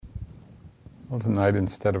Well, tonight,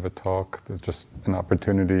 instead of a talk, there's just an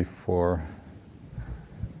opportunity for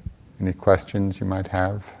any questions you might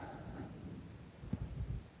have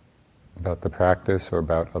about the practice or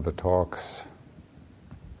about other talks,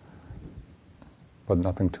 but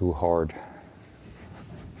nothing too hard.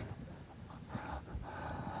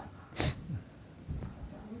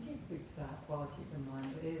 Would you speak to that quality of the mind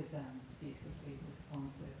that is ceaselessly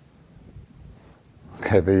responsive?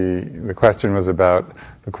 Okay, the question was about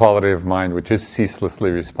the quality of mind which is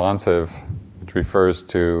ceaselessly responsive, which refers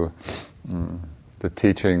to the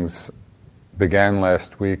teachings began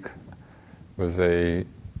last week, was a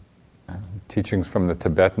teachings from the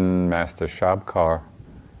Tibetan master Shabkar.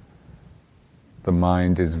 The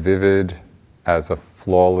mind is vivid as a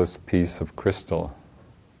flawless piece of crystal,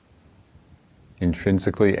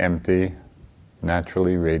 intrinsically empty,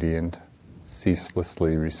 naturally radiant,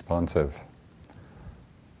 ceaselessly responsive.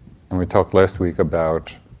 And we talked last week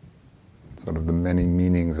about sort of the many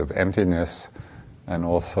meanings of emptiness and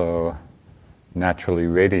also naturally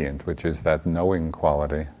radiant, which is that knowing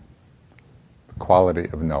quality, the quality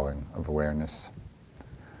of knowing, of awareness.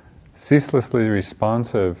 Ceaselessly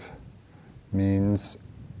responsive means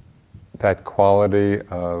that quality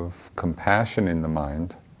of compassion in the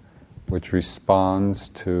mind which responds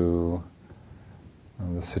to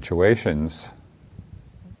the situations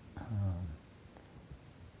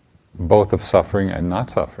both of suffering and not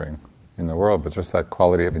suffering in the world, but just that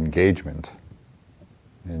quality of engagement,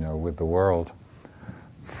 with the world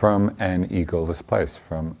from an egoless place,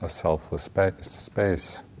 from a selfless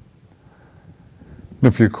space.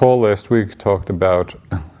 If you recall, last week talked about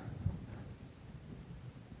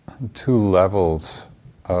two levels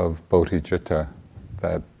of bodhicitta,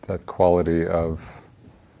 that quality of,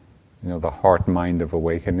 the heart-mind of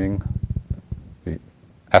awakening, the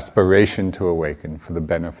aspiration to awaken for the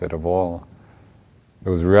benefit of all.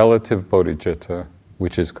 There was relative bodhicitta,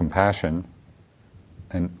 which is compassion,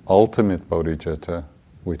 and ultimate bodhicitta,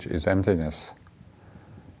 which is emptiness.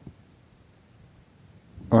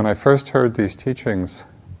 When I first heard these teachings,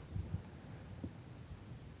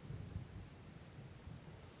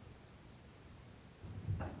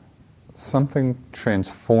 something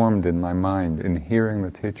transformed in my mind in hearing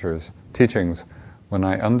the teachings when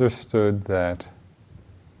I understood that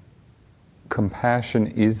compassion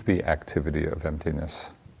is the activity of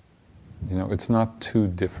emptiness. It's not two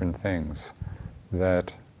different things.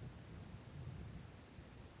 That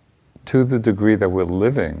to the degree that we're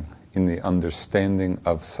living in the understanding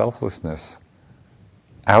of selflessness,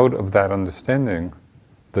 out of that understanding,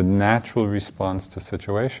 the natural response to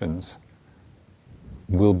situations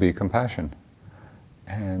will be compassion.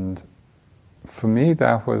 And for me,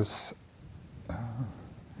 that was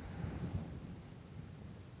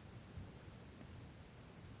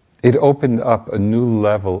it opened up a new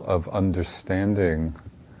level of understanding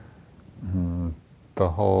the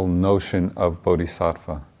whole notion of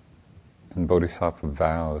bodhisattva and bodhisattva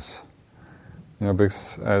vows.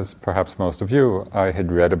 Because as perhaps most of you, I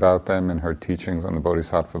had read about them and heard teachings on the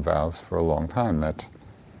bodhisattva vows for a long time, that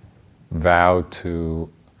vow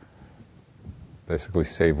to basically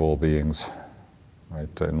save all beings,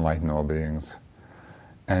 right, to enlighten all beings.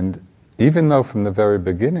 And even though from the very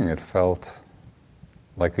beginning it felt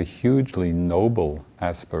like a hugely noble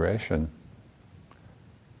aspiration,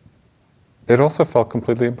 it also felt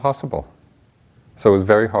completely impossible. So it was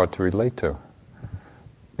very hard to relate to.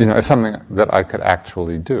 It's something that I could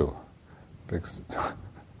actually do. Because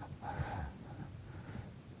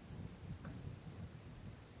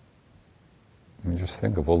just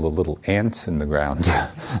think of all the little ants in the ground.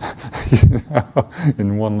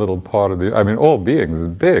 In one little part of all beings is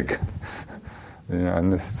big.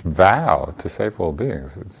 And this vow to save all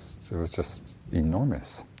beings, it was just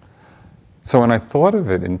enormous. So when I thought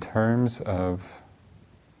of it in terms of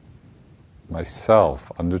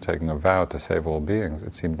myself undertaking a vow to save all beings,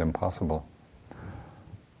 it seemed impossible.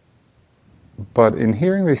 But in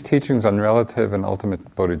hearing these teachings on relative and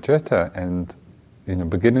ultimate bodhicitta and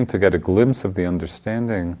beginning to get a glimpse of the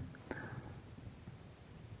understanding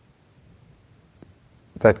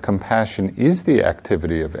that compassion is the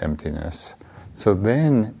activity of emptiness, so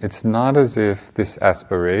then it's not as if this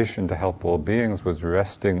aspiration to help all beings was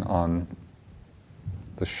resting on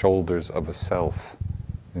the shoulders of a self.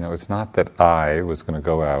 It's not that I was going to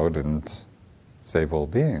go out and save all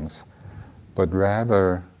beings, but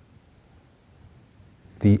rather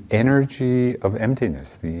the energy of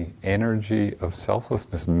emptiness, the energy of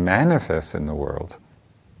selflessness manifests in the world,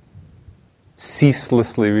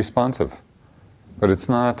 ceaselessly responsive. But it's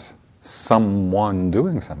not someone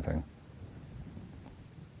doing something.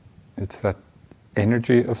 It's that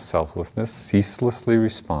energy of selflessness, ceaselessly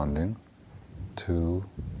responding, to,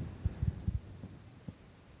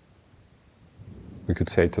 we could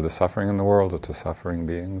say, to the suffering in the world or to suffering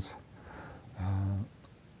beings.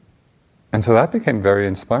 And so that became very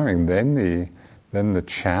inspiring. Then the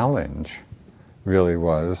challenge really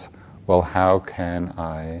was, well, how can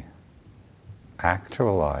I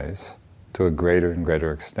actualize to a greater and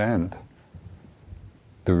greater extent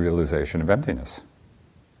the realization of emptiness,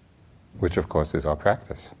 which of course is our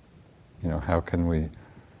practice. How can we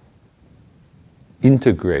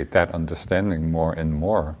integrate that understanding more and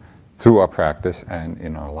more through our practice and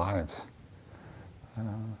in our lives?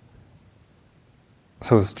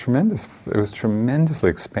 So it was tremendous. It was tremendously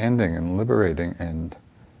expanding and liberating and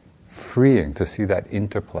freeing to see that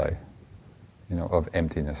interplay, of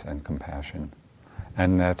emptiness and compassion,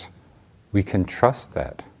 and that we can trust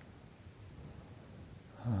that.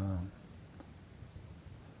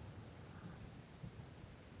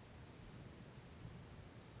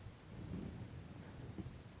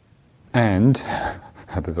 And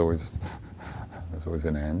there's always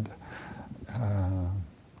an end.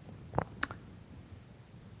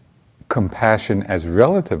 Compassion as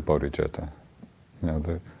relative bodhicitta,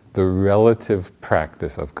 the relative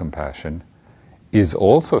practice of compassion, is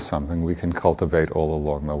also something we can cultivate all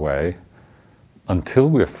along the way until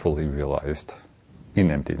we're fully realized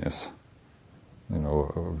in emptiness,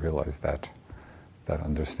 or realize that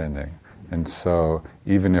understanding. And so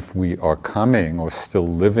even if we are coming or still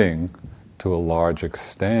living to a large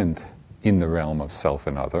extent in the realm of self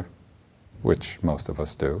and other, which most of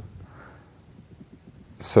us do,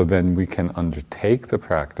 so then we can undertake the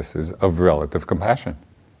practices of relative compassion,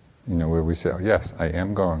 where we say, oh, yes, I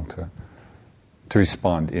am going to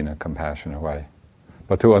respond in a compassionate way.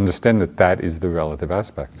 But to understand that that is the relative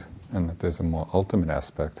aspect, and that there's a more ultimate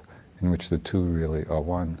aspect in which the two really are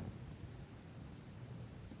one.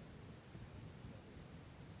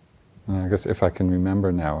 And I guess if I can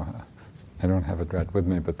remember now, I don't have it right with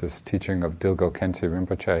me, but this teaching of Dilgo Khyentse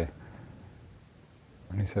Rinpoche,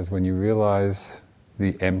 when he says, when you realize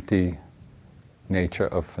the empty nature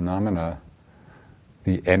of phenomena,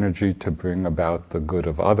 the energy to bring about the good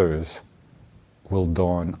of others will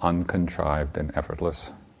dawn uncontrived and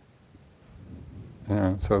effortless.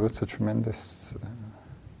 So that's a tremendous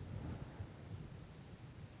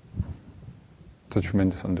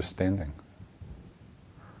understanding.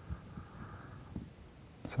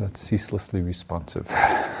 So that's ceaselessly responsive.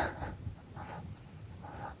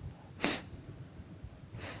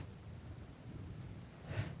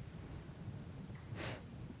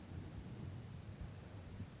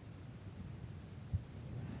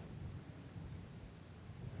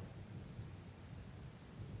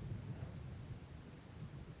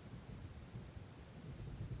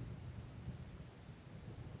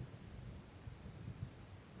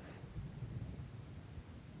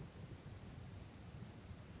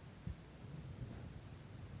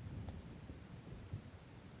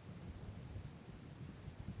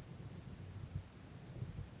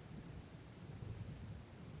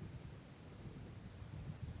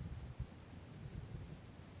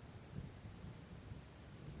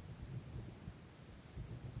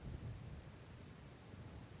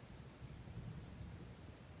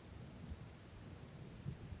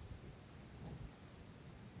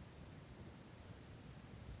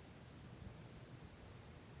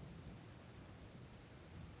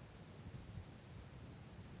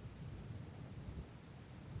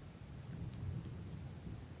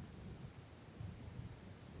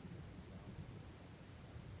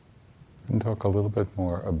 And talk a little bit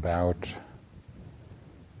more about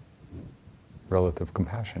relative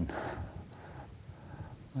compassion.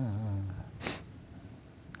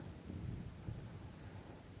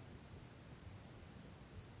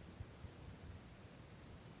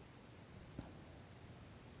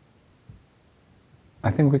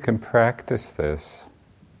 I think we can practice this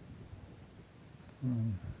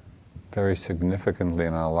very significantly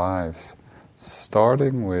in our lives,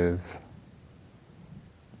 starting with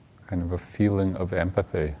kind of a feeling of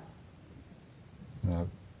empathy.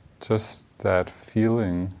 Just that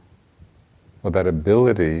feeling, or that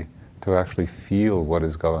ability to actually feel what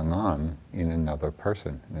is going on in another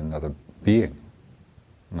person, in another being.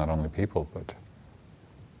 Not only people, but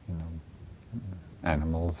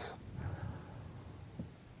animals.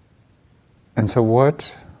 And so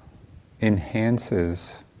what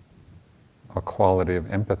enhances our quality of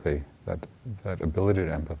empathy, that ability to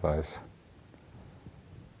empathize?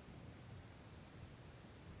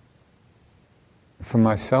 For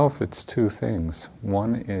myself, it's two things.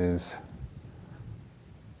 One is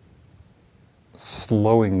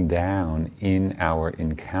slowing down in our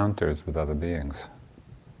encounters with other beings.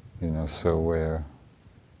 So where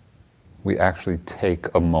we actually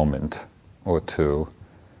take a moment or two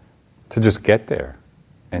to just get there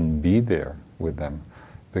and be there with them.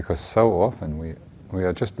 Because so often we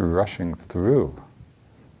are just rushing through,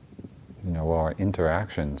 our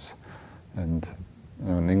interactions. And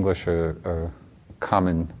in English, a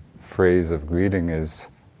common phrase of greeting is,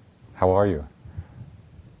 "How are you?"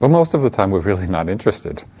 But most of the time we're really not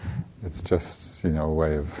interested. It's just, a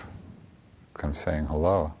way of kind of saying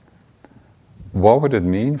hello. What would it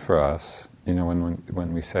mean for us,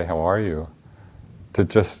 when we say, "How are you?" to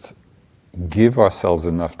just give ourselves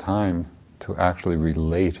enough time to actually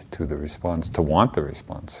relate to the response, to want the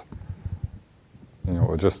response.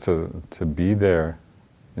 Or just to be there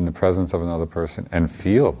in the presence of another person and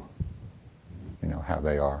feel, how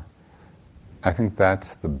they are. I think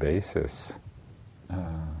that's the basis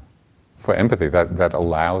for empathy, that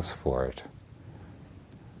allows for it.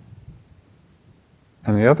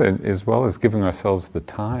 And the other, as well as giving ourselves the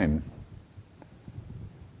time,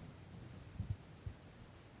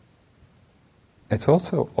 it's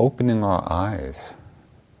also opening our eyes.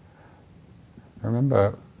 I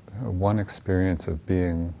remember one experience of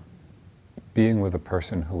being with a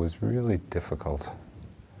person who was really difficult,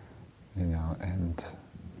 and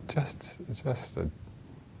just a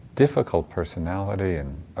difficult personality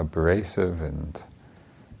and abrasive and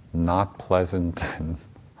not pleasant.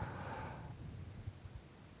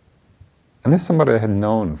 And this is somebody I had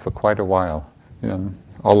known for quite a while.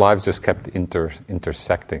 Our lives just kept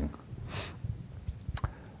intersecting.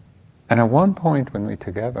 And at one point when we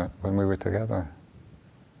were together,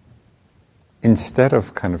 instead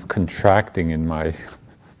of kind of contracting in my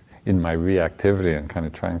reactivity and kind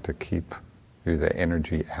of trying to keep the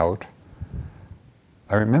energy out,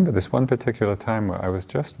 I remember this one particular time where I was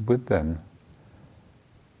just with them,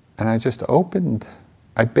 and I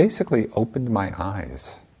basically opened my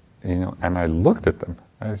eyes, and I looked at them.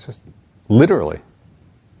 I was just, literally,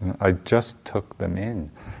 I just took them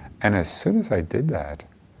in. And as soon as I did that,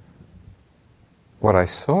 what I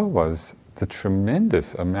saw was the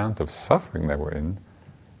tremendous amount of suffering they were in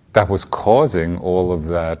that was causing all of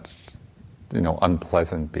that,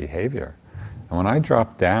 unpleasant behavior. And when I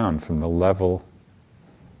dropped down from the level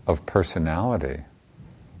of personality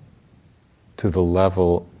to the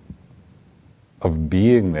level of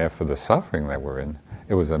being there for the suffering they were in,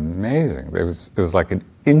 it was amazing. It was like an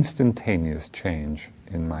instantaneous change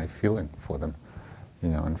in my feeling for them.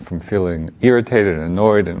 And from feeling irritated and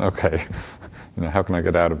annoyed and, okay, how can I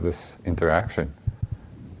get out of this interaction?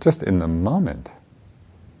 Just in the moment,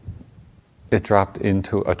 it dropped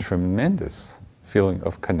into a tremendous feeling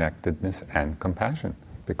of connectedness and compassion,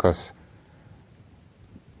 because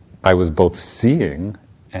I was both seeing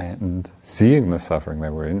the suffering they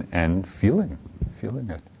were in and feeling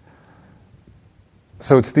it.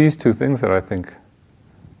 So it's these two things that I think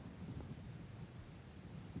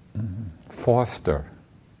foster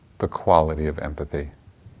the quality of empathy.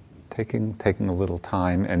 Taking a little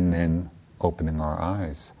time and then opening our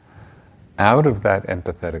eyes. Out of that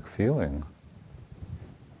empathetic feeling,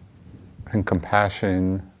 I think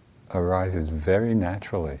compassion arises very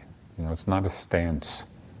naturally. It's not a stance.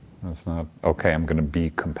 It's not, okay, I'm going to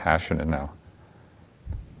be compassionate now.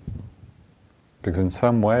 Because in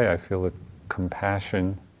some way I feel that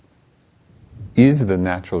compassion is the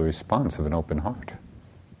natural response of an open heart.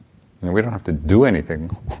 We don't have to do anything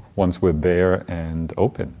once we're there and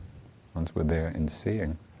open, once we're there and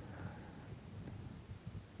seeing.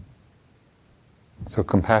 So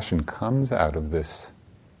compassion comes out of this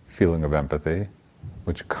feeling of empathy,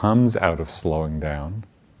 which comes out of slowing down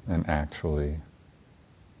and actually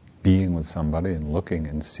being with somebody and looking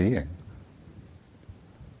and seeing.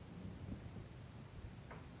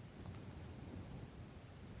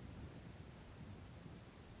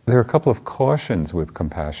 There are a couple of cautions with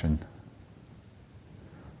compassion.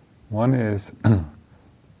 One is,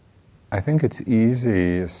 I think it's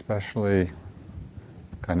easy, especially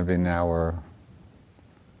kind of in our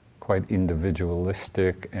quite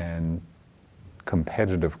individualistic and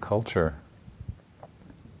competitive culture,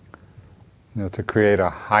 to create a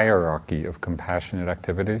hierarchy of compassionate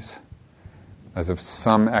activities, as if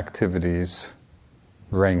some activities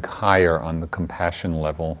rank higher on the compassion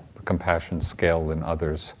level, the compassion scale, than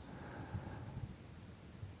others.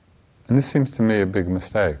 And this seems to me a big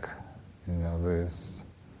mistake. There's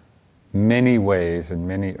many ways and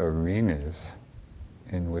many arenas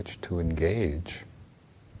in which to engage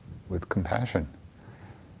with compassion.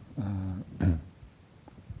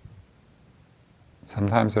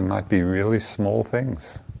 Sometimes it might be really small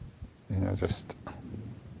things, just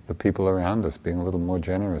the people around us being a little more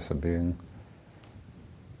generous, or being,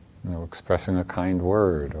 expressing a kind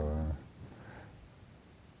word, or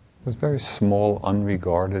those very small,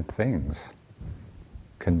 unregarded things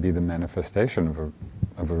can be the manifestation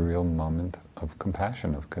of a real moment of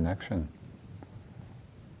compassion, of connection.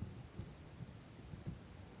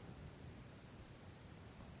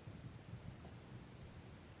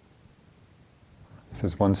 This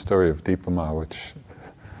is one story of Deepama, which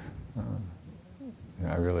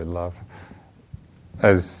I really love.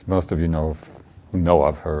 As most of you know, who know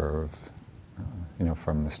of her,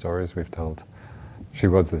 from the stories we've told, she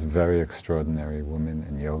was this very extraordinary woman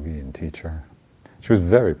and yogi and teacher. She was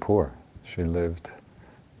very poor. She lived,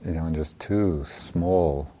 in just two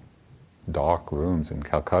small, dark rooms in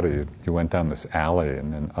Calcutta. You went down this alley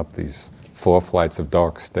and then up these 4 flights of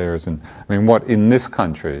dark stairs. And what in this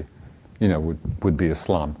country, would be a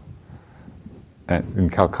slum. And in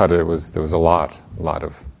Calcutta, there was a lot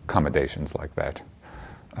of accommodations like that.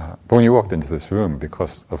 But when you walked into this room,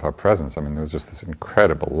 because of her presence, there was just this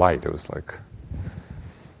incredible light. It was like,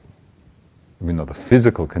 even though the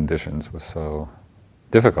physical conditions were so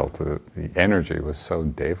difficult, the energy was so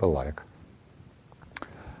deva-like.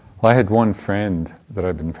 Well, I had one friend that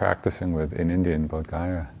I'd been practicing with in India, in Bodh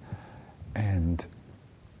Gaya, and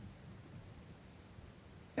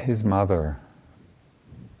his mother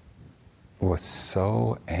was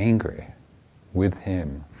so angry with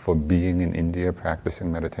him for being in India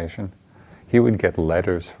practicing meditation. He would get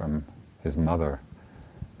letters from his mother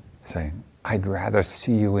saying, "I'd rather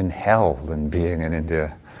see you in hell than being in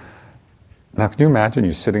India." Now, can you imagine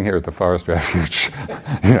you sitting here at the Forest Refuge,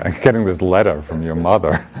 getting this letter from your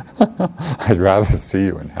mother? "I'd rather see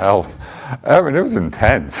you in hell." It was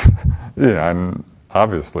intense. And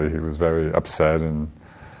obviously he was very upset, and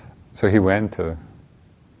so he went to,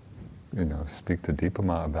 speak to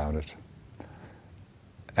Deepama about it.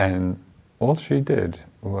 And all she did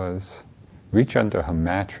was reach under her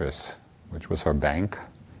mattress, which was her bank.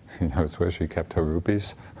 It's where she kept her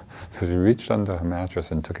rupees. So she reached under her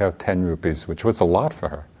mattress and took out 10 rupees, which was a lot for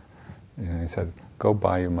her. He said, "Go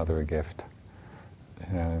buy your mother a gift."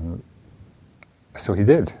 And so he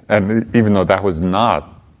did. And even though that was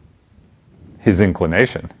not his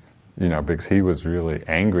inclination, because he was really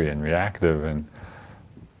angry and reactive,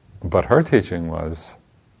 but her teaching was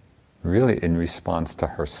really in response to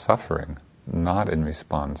her suffering, not in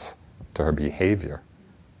response to her behavior.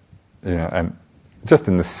 And just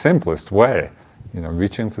in the simplest way,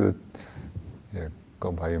 reaching for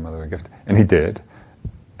go buy your mother a gift. And he did.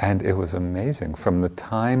 And it was amazing. From the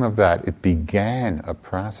time of that, it began a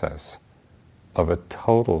process of a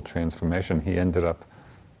total transformation. He ended up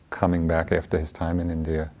coming back after his time in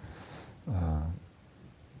India,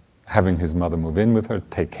 having his mother move in with her,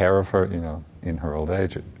 take care of her, in her old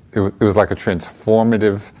age. It was like a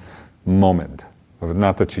transformative moment.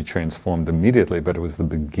 Not that she transformed immediately, but it was the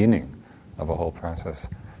beginning of a whole process.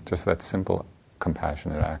 Just that simple,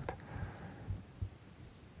 compassionate act.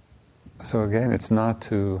 So again, it's not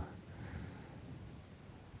to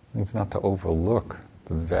overlook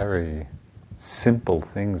the very simple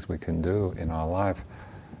things we can do in our life.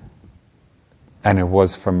 And it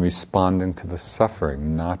was from responding to the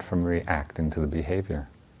suffering, not from reacting to the behavior,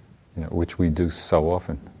 which we do so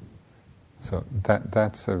often. So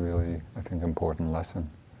that's a really, I think, important lesson.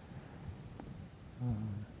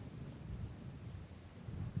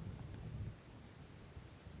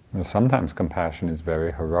 Sometimes compassion is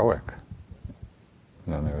very heroic.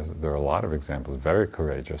 There are a lot of examples, very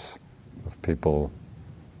courageous, of people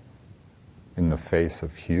in the face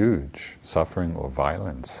of huge suffering or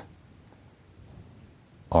violence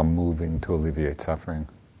are moving to alleviate suffering.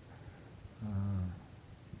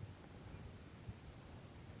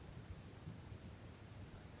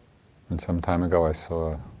 And some time ago I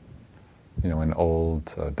saw, an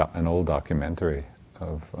old documentary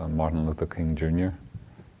of Martin Luther King Jr.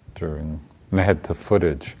 And they had the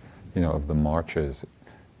footage, of the marches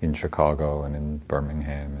in Chicago and in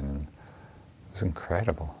Birmingham, and it was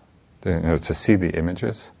incredible. To see the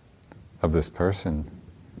images of this person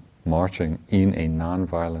marching in a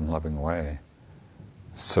non-violent, loving way,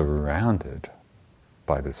 surrounded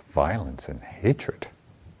by this violence and hatred,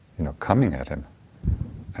 coming at him,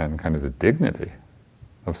 and kind of the dignity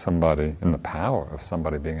of somebody and the power of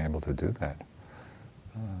somebody being able to do that.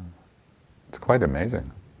 It's quite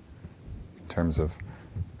amazing in terms of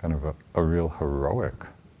kind of a real heroic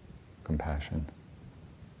compassion.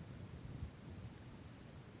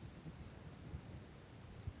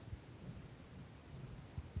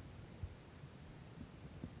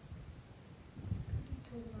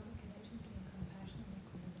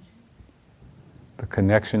 The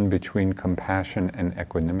connection between compassion and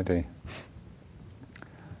equanimity.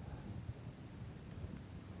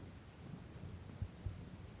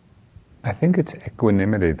 I think it's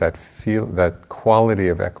equanimity, that quality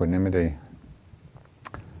of equanimity,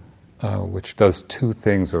 which does two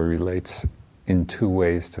things or relates in two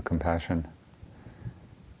ways to compassion.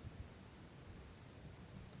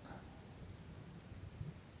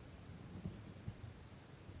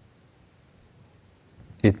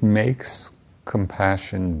 It makes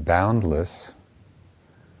compassion boundless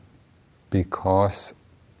because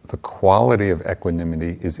the quality of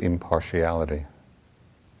equanimity is impartiality.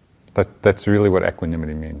 That's really what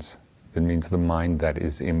equanimity means. It means the mind that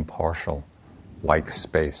is impartial, like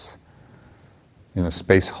space.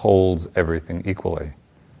 Space holds everything equally,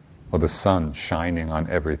 or the sun shining on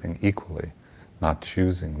everything equally, not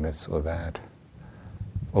choosing this or that.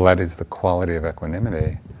 Well, that is the quality of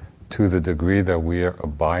equanimity. To the degree that we are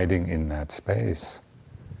abiding in that space,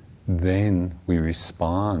 then we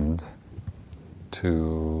respond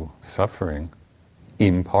to suffering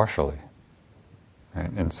impartially. Right?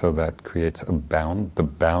 And so that creates the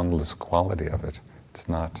boundless quality of it. It's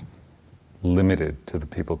not limited to the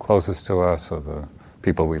people closest to us or the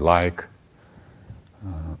people we like.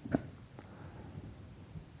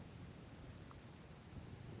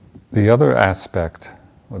 The other aspect,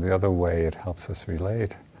 or the other way it helps us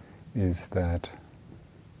relate, is that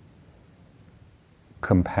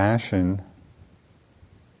compassion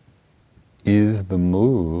is the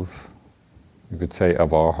move, you could say,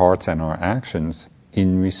 of our hearts and our actions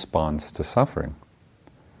in response to suffering.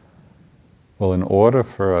 Well, in order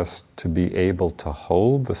for us to be able to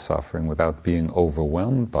hold the suffering without being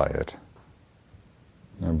overwhelmed by it,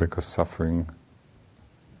 because suffering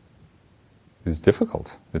is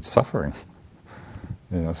difficult, it's suffering.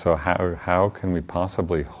 So how can we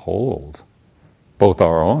possibly hold both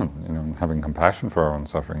our own, having compassion for our own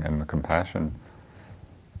suffering and the compassion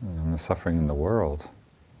and the suffering in the world?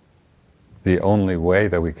 The only way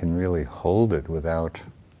that we can really hold it without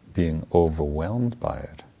being overwhelmed by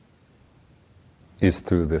it is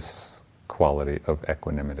through this quality of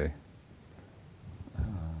equanimity.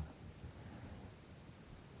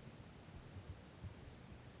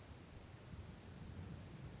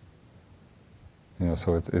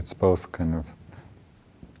 So it's both kind of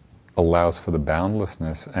allows for the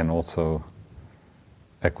boundlessness, and also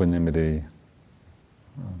equanimity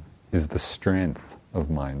is the strength of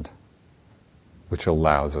mind, which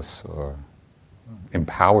allows us or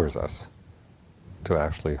empowers us to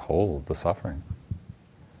actually hold the suffering.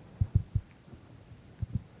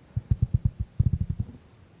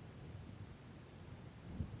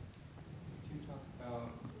 Could you talk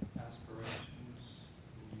about aspirations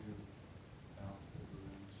when you bow to the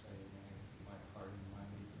Buddha and say, "May my heart and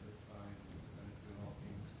mind be purified for the benefit of all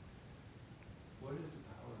beings"? What is the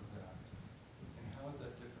power of that? And how is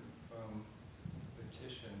that different from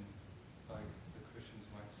petition, like the Christians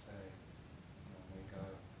might say, "May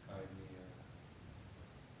God guide me," or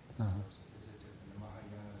is it different? The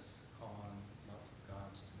Mahayanas call on lots of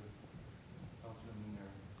gods to help them in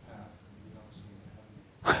their path, and we don't seem to have any.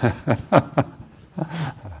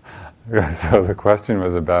 So the question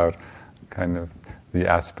was about kind of the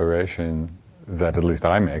aspiration that at least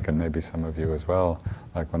I make, and maybe some of you as well,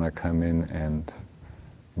 like when I come in and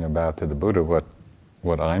bow to the Buddha,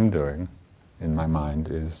 what I'm doing in my mind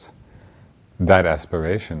is that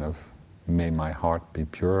aspiration of may my heart be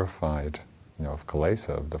purified, of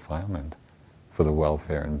kilesa, of defilement, for the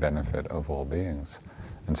welfare and benefit of all beings.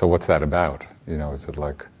 And so what's that about? Is it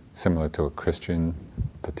like similar to a Christian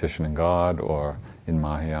petitioning God, or in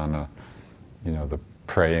Mahayana, the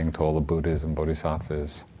praying to all the Buddhas and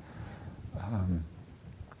Bodhisattvas?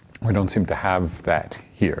 We don't seem to have that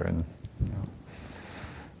here, and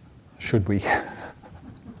should we?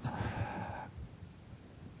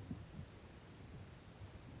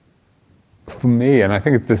 For me, and I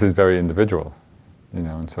think this is very individual,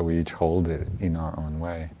 and so we each hold it in our own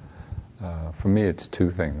way. For me, it's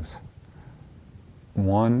two things.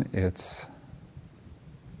 One, it's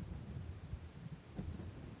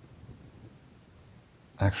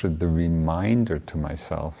actually the reminder to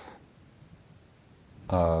myself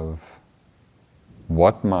of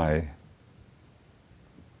what my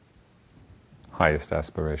highest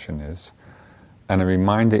aspiration is, and a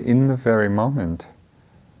reminder in the very moment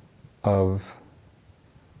of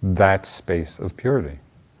that space of purity.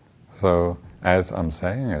 So as I'm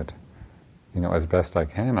saying it, as best I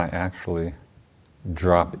can, I actually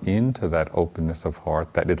drop into that openness of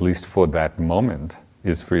heart that, at least for that moment,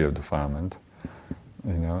 is free of defilement.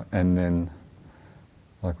 And then,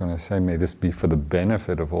 like when I say, may this be for the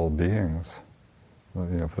benefit of all beings,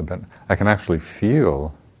 I can actually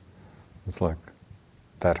feel, it's like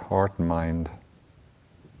that heart and mind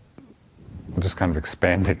just kind of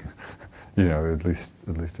expanding at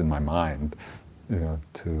least in my mind,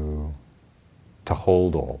 to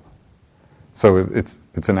hold all. So it's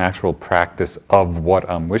an actual practice of what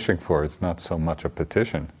I'm wishing for. It's not so much a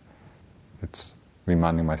petition. It's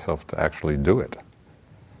reminding myself to actually do it,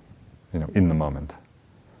 in the moment.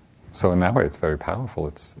 So in that way, it's very powerful.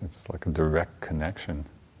 It's like a direct connection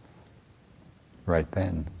right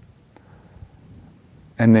then.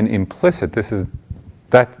 And then implicit,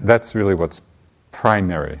 that's really what's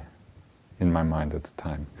primary in my mind at the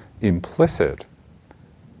time. Implicit,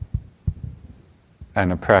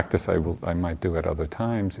 and a practice I might do at other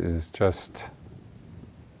times, is just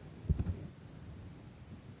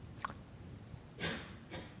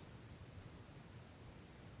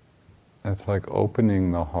it's like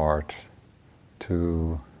opening the heart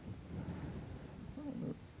to,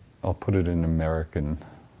 I'll put it in American,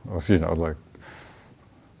 like,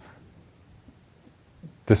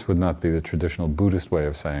 this would not be the traditional Buddhist way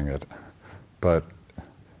of saying it, but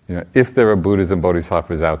if there are Buddhas and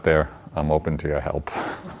Bodhisattvas out there, I'm open to your help.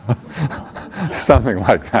 Something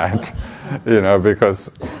like that,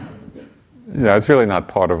 because it's really not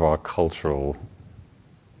part of our cultural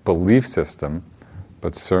belief system,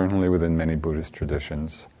 but certainly within many Buddhist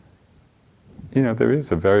traditions, there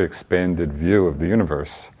is a very expanded view of the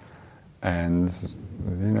universe, and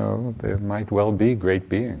there might well be great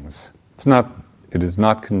beings. It is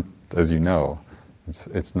not, as you know,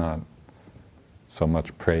 it's not so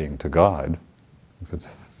much praying to God.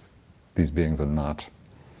 These beings are not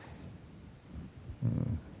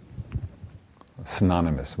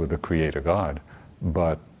synonymous with the Creator God.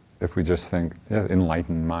 But if we just think,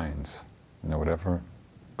 enlightened minds, whatever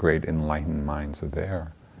great enlightened minds are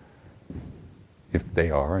there, if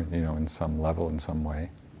they are, in some level, in some way,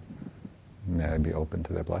 may I be open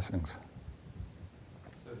to their blessings.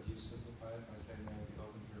 So do you simplify it by saying, may I be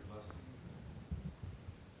open to your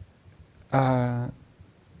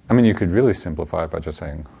blessings? You could really simplify it by just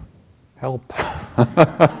saying, help.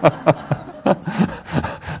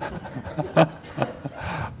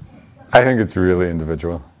 I think it's really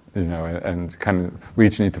individual, and kind of, we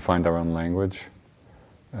each need to find our own language.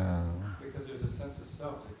 Because there's a sense of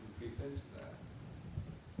self that can creep into that.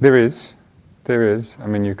 There is.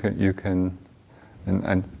 You can,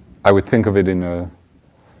 and I would think of it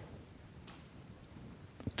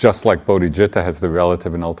just like bodhicitta has the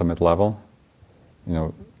relative and ultimate level,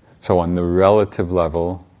 so on the relative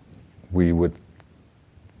level, we would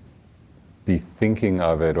be thinking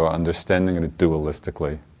of it or understanding it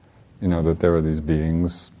dualistically, that there are these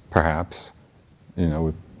beings, perhaps,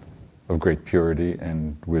 of great purity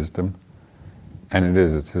and wisdom. And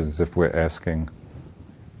it's as if we're asking,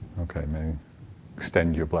 okay, may I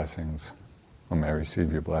extend your blessings, or may I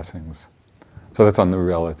receive your blessings. So that's on the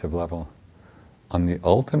relative level. On the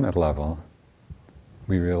ultimate level,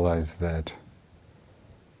 we realize that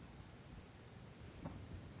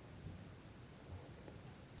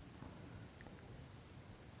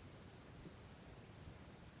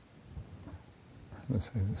how to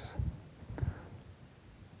say this?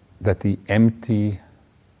 That the empty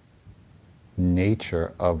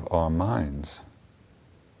nature of our minds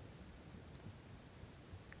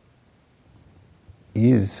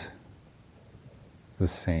is the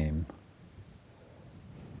same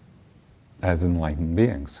as enlightened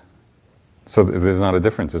beings. So there's not a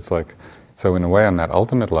difference. It's like, so in a way on that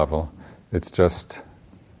ultimate level,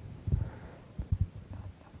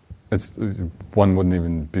 one wouldn't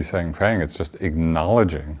even be saying praying, it's just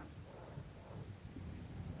acknowledging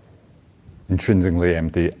intrinsically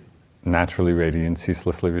empty, naturally radiant,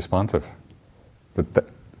 ceaselessly responsive.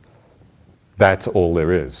 That's all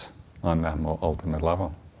there is on that ultimate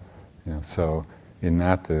level. So in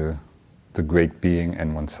that, the great being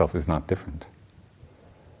and oneself is not different.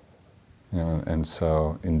 And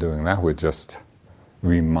so in doing that, we're just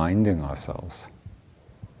reminding ourselves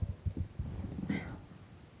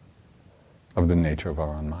of the nature of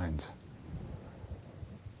our own minds.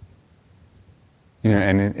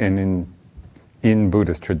 And in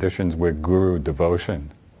Buddhist traditions where guru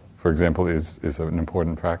devotion, for example, is an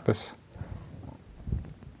important practice,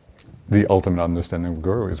 the ultimate understanding of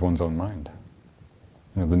guru is one's own mind.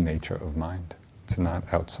 The nature of mind. It's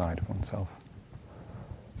not outside of oneself.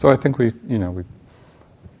 So I think we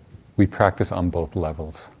practice on both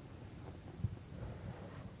levels.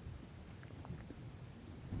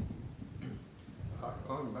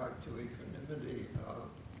 Going back to equanimity,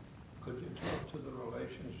 could you talk to the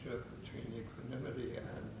relationship between equanimity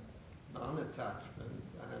and non-attachment,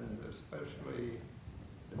 and especially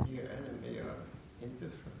the near enemy of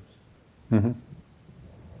indifference? Mm-hmm.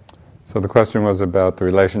 So the question was about the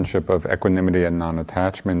relationship of equanimity and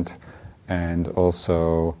non-attachment, and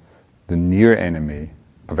also the near enemy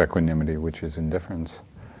of equanimity, which is indifference.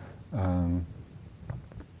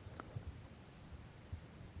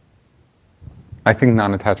 I think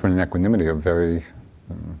non-attachment and equanimity are very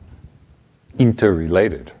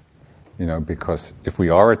interrelated, because if we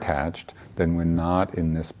are attached, then we're not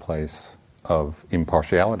in this place of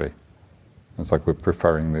impartiality. It's like we're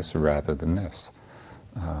preferring this rather than this.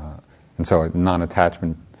 And so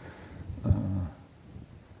non-attachment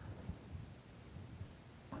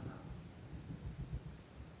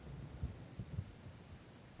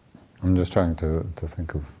I'm just trying to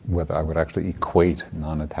think of whether I would actually equate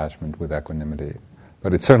non-attachment with equanimity,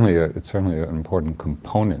 but it's certainly an important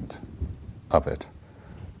component of it.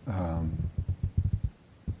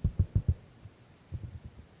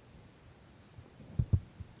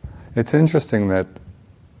 It's interesting that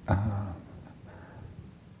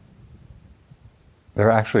there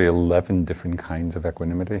are actually 11 different kinds of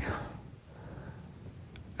equanimity,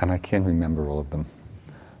 and I can't remember all of them,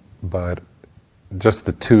 but just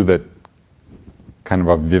the two that kind of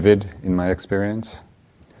are vivid in my experience.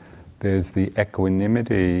 There's the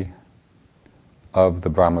equanimity of the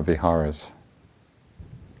Brahma Viharas.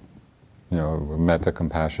 Metta,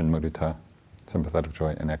 compassion, mudita, sympathetic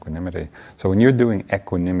joy, and equanimity. So when you're doing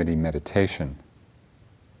equanimity meditation,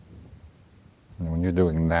 when you're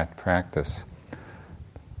doing that practice,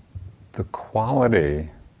 the quality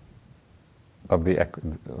of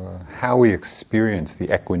how we experience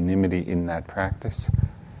the equanimity in that practice.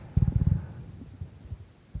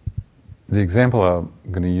 The example I'm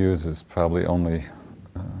going to use is probably only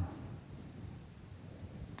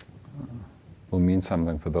will mean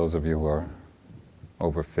something for those of you who are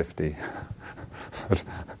over 50,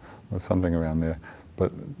 or something around there.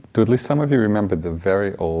 But do at least some of you remember the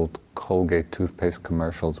very old Colgate toothpaste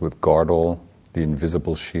commercials with Gardol, the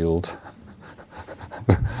invisible shield?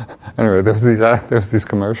 Anyway, there was these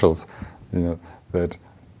commercials, that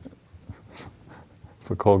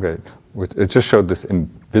for Colgate, which it just showed this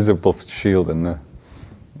invisible shield, and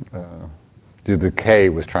the decay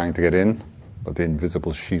was trying to get in, but the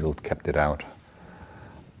invisible shield kept it out.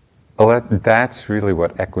 Well, that's really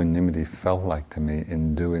what equanimity felt like to me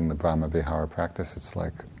in doing the Brahma Vihara practice. It's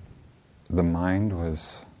like the mind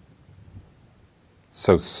was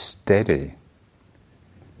so steady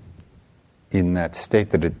in that state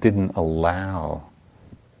that it didn't allow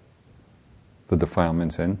the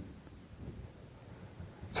defilements in.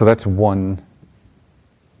 So that's one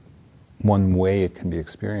way it can be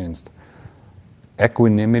experienced.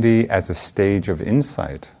 Equanimity as a stage of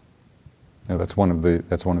insight. That's one of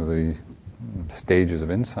the stages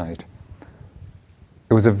of insight.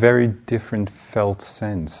 It was a very different felt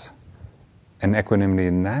sense, and equanimity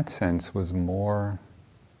in that sense was more.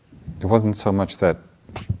 It wasn't so much that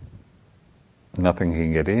nothing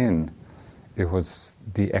can get in. It was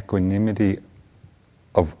the equanimity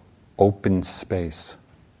of open space,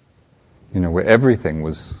 where everything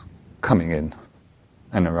was coming in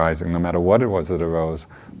and arising, no matter what it was that arose,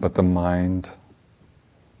 but the mind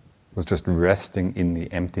was just resting in the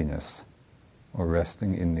emptiness or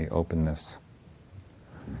resting in the openness.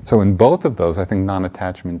 So in both of those, I think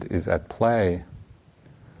non-attachment is at play,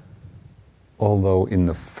 although in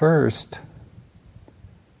the first,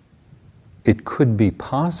 it could be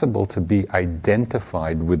possible to be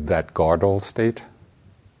identified with that Gardol state.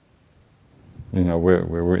 Where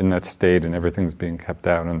we're in that state and everything's being kept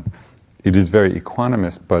out, and it is very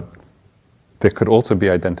equanimous, but there could also be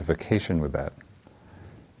identification with that.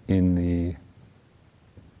 In the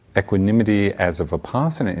equanimity as a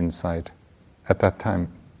Vipassana insight, at that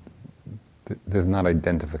time, there's not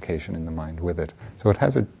identification in the mind with it. So it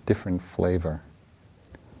has a different flavor.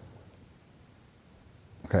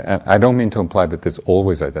 Okay, and I don't mean to imply that there's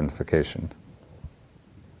always identification,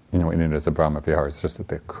 in it as a Brahma Vihara. It's just that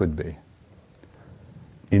there could be.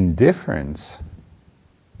 Indifference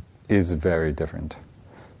is very different,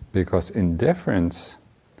 because indifference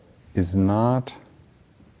is not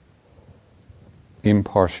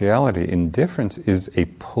impartiality. Indifference is a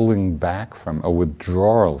pulling back from, a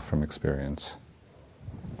withdrawal from experience.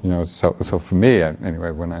 So for me,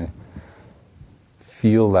 anyway, when I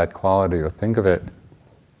feel that quality or think of it,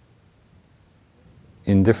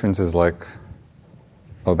 indifference is like,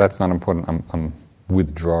 oh, that's not important, I'm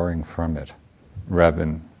withdrawing from it, rather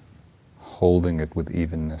than holding it with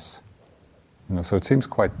evenness. So it seems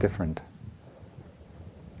quite different.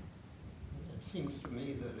 It seems to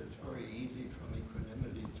me that it's very easy from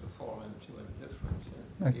equanimity to fall into indifference,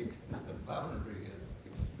 and the boundary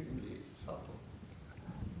is extremely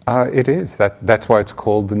subtle. It is. That's why it's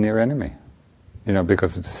called the near enemy.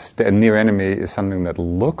 Because a near enemy is something that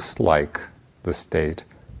looks like the state,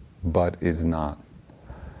 but is not.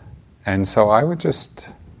 And so I would just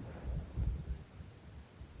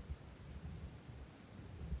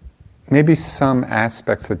maybe some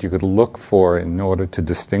aspects that you could look for in order to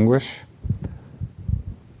distinguish.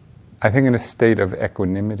 I think in a state of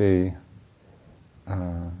equanimity,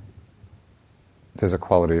 there's a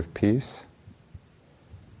quality of peace,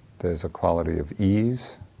 there's a quality of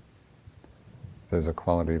ease, there's a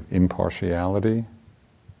quality of impartiality. And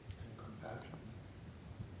compassion.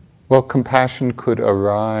 Well, compassion could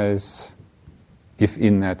arise if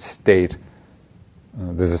in that state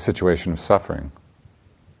there's a situation of suffering.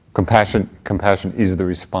 Compassion is the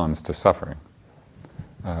response to suffering.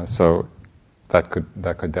 So that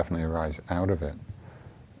could definitely arise out of it.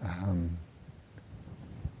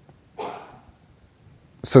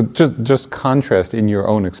 So just contrast in your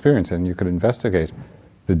own experience, and you could investigate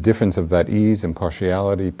the difference of that ease,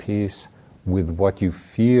 impartiality, peace, with what you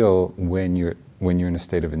feel when you're in a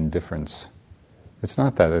state of indifference. It's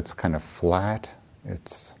not that it's kind of flat.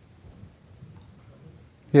 It's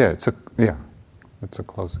a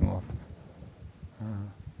closing off.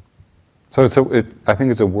 So I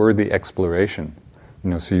think it's a worthy exploration.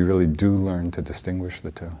 So you really do learn to distinguish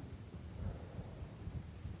the two.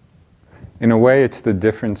 In a way, it's the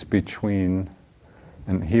difference between,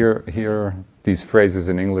 and here these phrases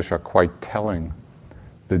in English are quite telling,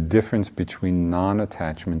 the difference between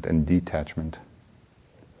non-attachment and detachment.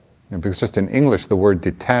 Because just in English, the word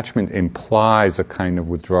detachment implies a kind of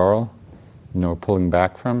withdrawal, pulling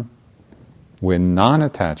back from. When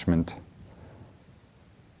non-attachment,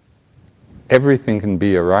 everything can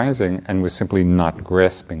be arising and we're simply not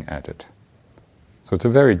grasping at it. So it's a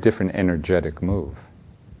very different energetic move.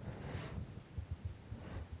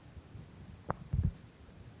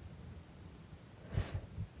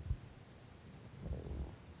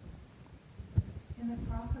 In the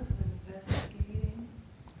process of investigating,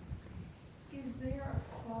 is there a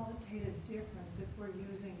qualitative difference if we're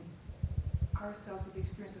using ourselves with the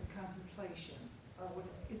experience of contemplation, or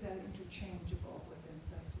is that interchangeable with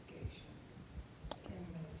investigation in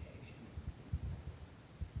meditation?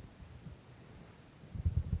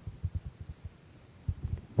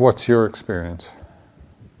 What's your experience?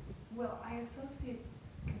 Well, I associate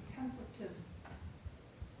contemplative,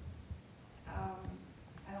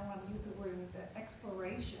 I don't want to use the word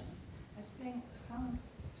exploration, as being some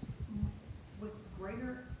with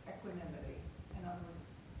greater equanimity. In other words,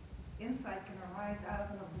 insight can arise out of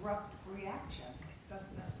an abrupt reaction. It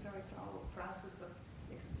doesn't necessarily follow a process of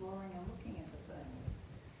exploring and looking into things.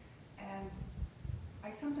 And I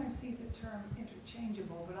sometimes see the term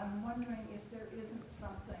interchangeable, but I'm wondering if there isn't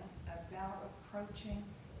something about approaching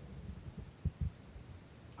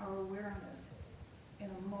our awareness in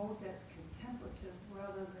a mode that's contemplative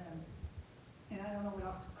rather than, and I don't know what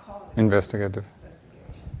else to call it. Investigative.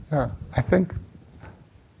 Investigation. Yeah,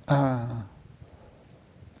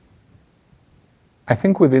 I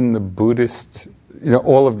think within the Buddhist,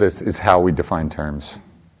 all of this is how we define terms.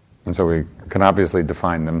 And so we can obviously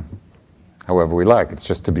define them however we like. It's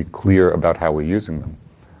just to be clear about how we're using them.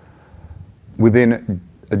 Within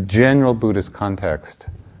a general Buddhist context,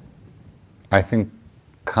 I think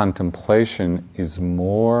contemplation is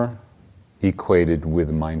more equated with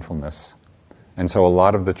mindfulness. And so a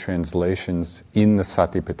lot of the translations in the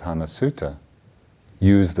Satipatthana Sutta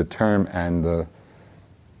use the term, and the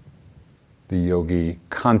yogi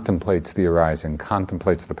contemplates the arising,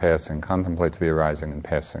 contemplates the passing, contemplates the arising and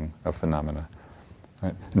passing of phenomena.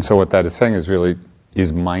 Right? And so what that is saying is really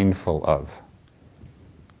is mindful of.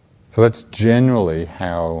 So that's generally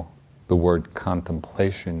how the word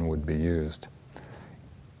contemplation would be used.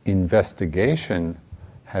 Investigation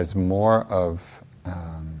has more of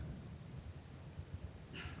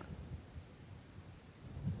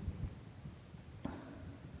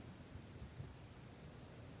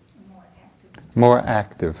more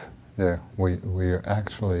active. Yeah, we are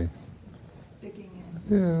actually Digging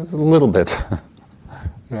in. a little bit.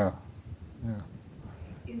 Yeah.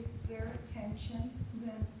 Is their attention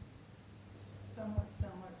then somewhat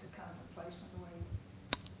similar to contemplation, the way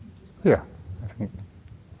you described? Yeah, I think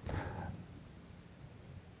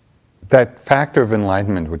that factor of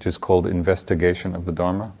enlightenment, which is called investigation of the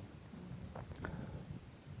Dharma,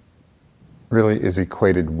 really is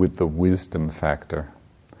equated with the wisdom factor.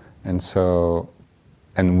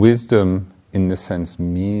 And wisdom in this sense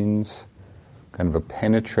means kind of a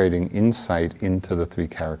penetrating insight into the three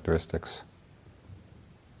characteristics,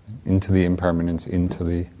 into the impermanence, into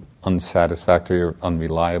the unsatisfactory or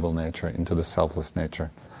unreliable nature, into the selfless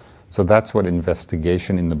nature. So that's what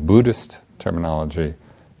investigation in the Buddhist terminology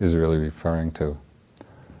is really referring to.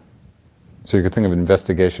 So you could think of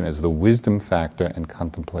investigation as the wisdom factor and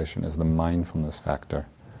contemplation as the mindfulness factor.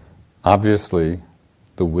 obviously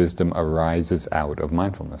the wisdom arises out of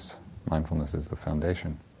mindfulness. Mindfulness is the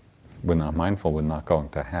foundation. If we're not mindful, we're not going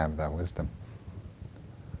to have that wisdom.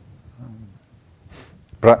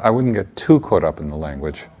 But I wouldn't get too caught up in the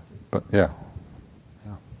language. But yeah.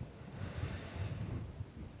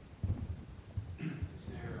 Is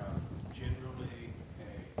there generally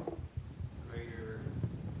a greater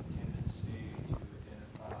tendency to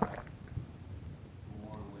identify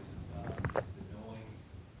more with the knowing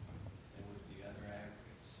than with the other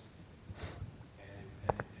aggregates?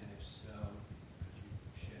 And if so, could you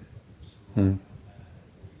shed some light on that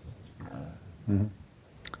and the reasons for that? Mm-hmm.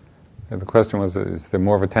 Yeah, the question was, is there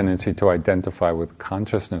more of a tendency to identify with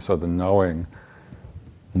consciousness or the knowing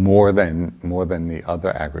more than the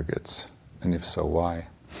other aggregates? And if so, why?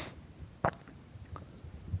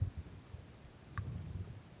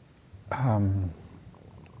 I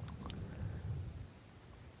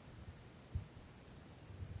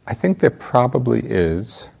think there probably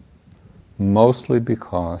is, mostly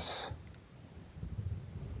because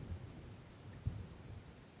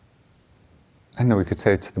I know we could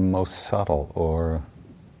say it's the most subtle or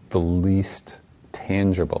the least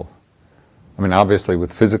tangible. I mean, obviously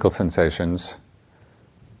with physical sensations,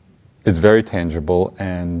 it's very tangible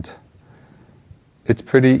and it's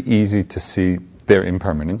pretty easy to see their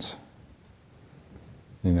impermanence,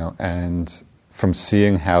 and from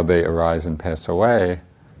seeing how they arise and pass away,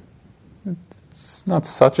 it's not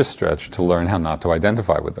such a stretch to learn how not to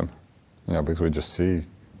identify with them, because we just see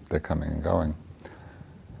they're coming and going.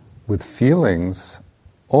 With feelings,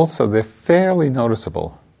 also, they're fairly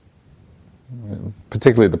noticeable,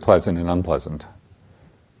 particularly the pleasant and unpleasant.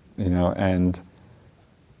 And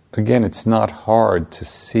again, it's not hard to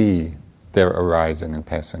see their arising and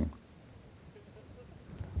passing.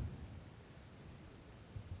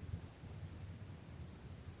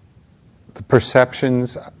 The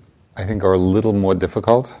perceptions, I think, are a little more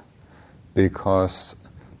difficult because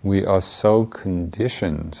we are so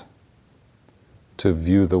conditioned to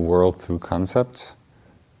view the world through concepts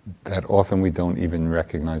that often we don't even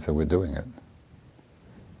recognize that we're doing it.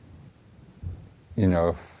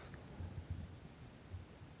 If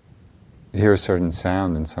you hear a certain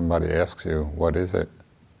sound and somebody asks you, what is it?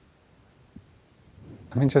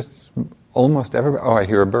 I mean, just almost everybody, I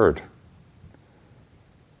hear a bird.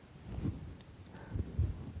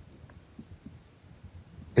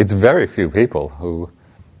 It's very few people who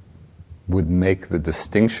would make the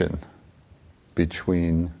distinction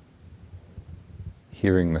between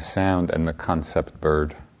hearing the sound and the concept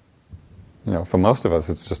bird. For most of us,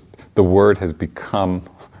 it's just the word has become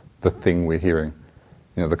the thing we're hearing.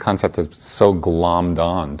 The concept has so glommed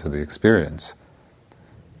on to the experience.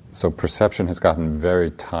 So perception has gotten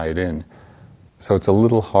very tied in. So it's a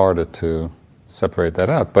little harder to separate that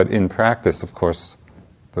out. But in practice, of course,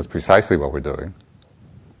 that's precisely what we're doing,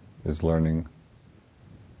 is learning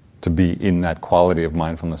to be in that quality of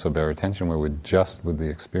mindfulness or bare attention where we're just with the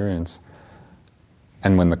experience.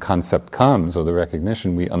 And when the concept comes, or the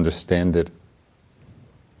recognition, we understand it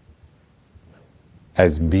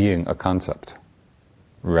as being a concept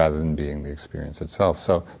rather than being the experience itself.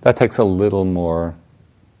 So that takes a little more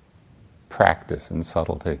practice and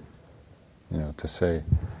subtlety, to say.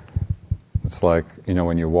 It's like,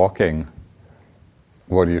 when you're walking,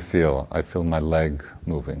 what do you feel? I feel my leg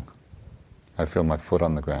moving. I feel my foot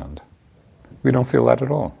on the ground. We don't feel that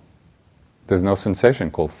at all. There's no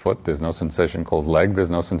sensation called foot, there's no sensation called leg,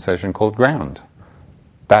 there's no sensation called ground.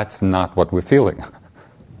 That's not what we're feeling.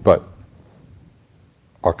 But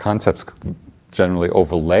our concepts generally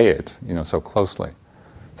overlay it, so closely.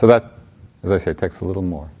 So that, as I say, takes a little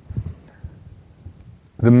more.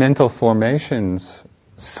 The mental formations,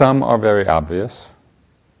 some are very obvious,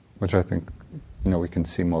 which I think, we can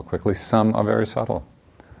see more quickly. Some are very subtle.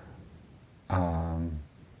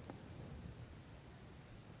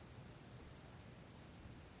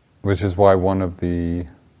 Which is why one of the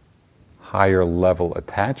higher level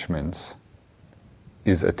attachments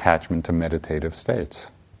is attachment to meditative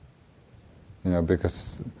states.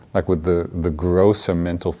 Because like with the grosser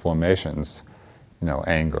mental formations,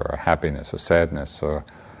 anger or happiness or sadness, or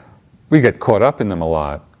we get caught up in them a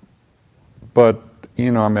lot. But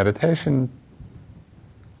in our meditation,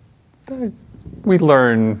 we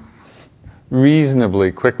learn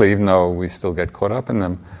reasonably quickly, even though we still get caught up in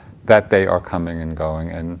them, that they are coming and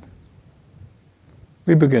going, and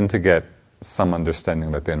we begin to get some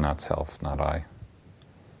understanding that they're not self, not I.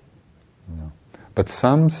 But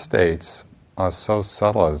some states are so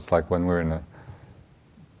subtle. It's like when we're in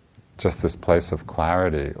just this place of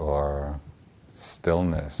clarity or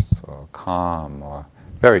stillness or calm, or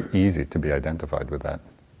very easy to be identified with that.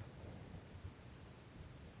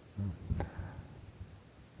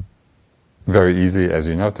 very easy, as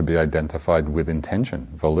you know, to be identified with intention,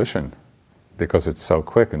 volition, because it's so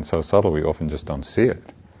quick and so subtle, we often just don't see it.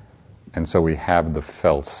 And so we have the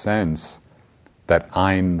felt sense that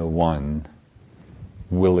I'm the one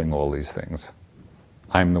willing all these things.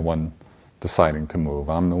 I'm the one deciding to move.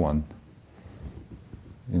 I'm the one,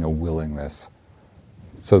 willing this.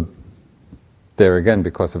 So there again,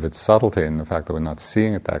 because of its subtlety and the fact that we're not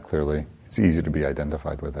seeing it that clearly, it's easy to be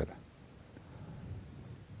identified with it.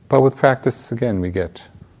 But with practice, again, we get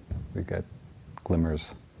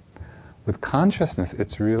glimmers. With consciousness,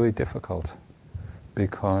 it's really difficult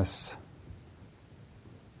because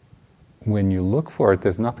when you look for it,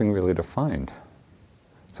 there's nothing really to find.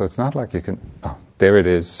 So it's not like you can, oh, there it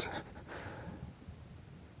is.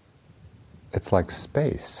 It's like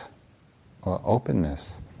space or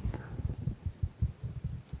openness.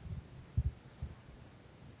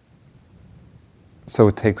 So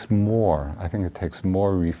it takes more. I think it takes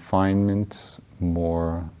more refinement,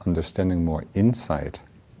 more understanding, more insight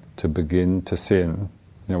to begin to see. And,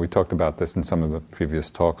 we talked about this in some of the previous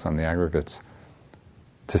talks on the aggregates.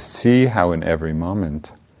 To see how in every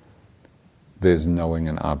moment there's knowing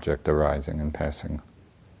an object arising and passing.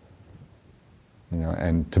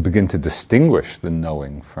 And to begin to distinguish the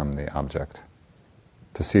knowing from the object.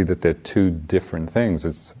 To see that they're two different things.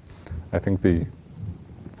 It's, I think the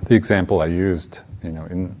example I used,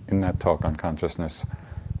 in that talk on consciousness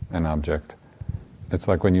and object, it's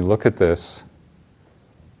like when you look at this,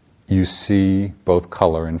 you see both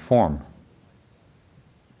color and form.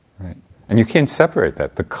 Right? And you can't separate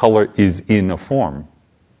that. The color is in a form,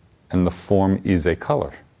 and the form is a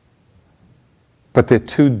color. But they're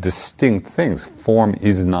two distinct things. Form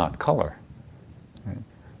is not color. Right?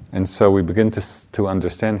 And so we begin to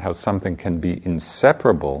understand how something can be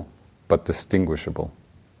inseparable but distinguishable.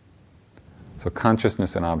 So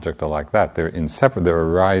consciousness and object are like that. They're inseparable, they're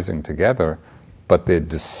arising together, but they're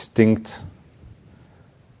distinct,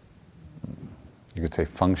 you could say,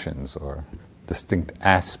 functions or distinct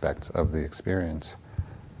aspects of the experience.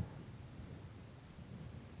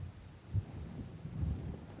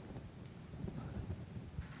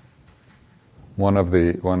 One of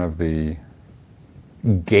the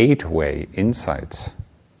gateway insights,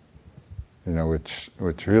 which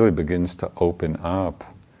really begins to open up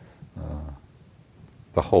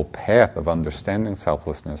the whole path of understanding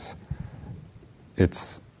selflessness.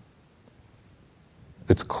 It's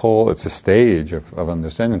a stage of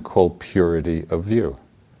understanding called purity of view,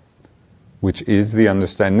 which is the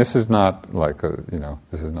understanding. This is not like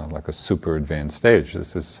a super advanced stage.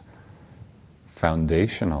 This is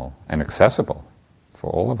foundational and accessible for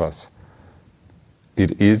all of us.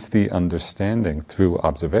 It is the understanding through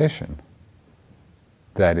observation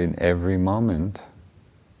that in every moment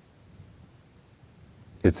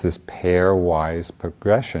it's this pairwise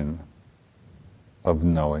progression of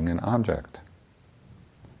knowing an object.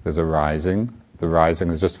 There's a rising. The rising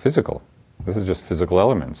is just physical. This is just physical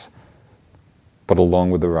elements. But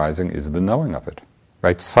along with the rising is the knowing of it,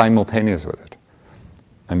 right? Simultaneous with it.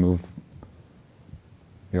 I move,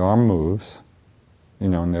 the arm moves,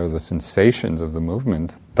 and there are the sensations of the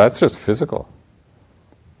movement. That's just physical.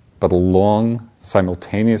 But along,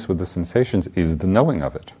 simultaneous with the sensations, is the knowing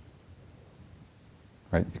of it.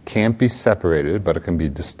 Right? It can't be separated, but it can be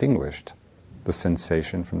distinguished. The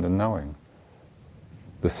sensation from the knowing.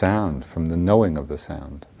 The sound from the knowing of the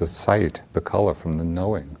sound. The sight, the color from the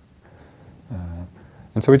knowing.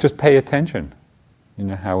 And so we just pay attention.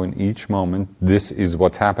 How in each moment this is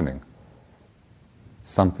what's happening.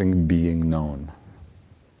 Something being known.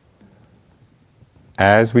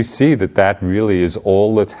 As we see that really is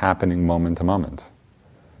all that's happening moment to moment.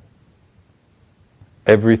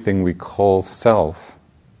 Everything we call self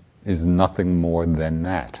is nothing more than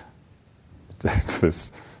that. It's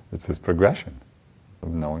this progression of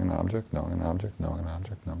knowing an object, knowing an object, knowing an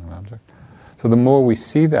object, knowing an object. So the more we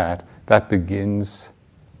see that begins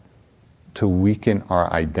to weaken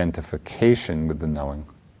our identification with the knowing.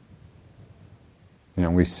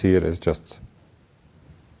 We see it as just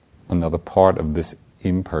another part of this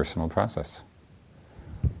impersonal process.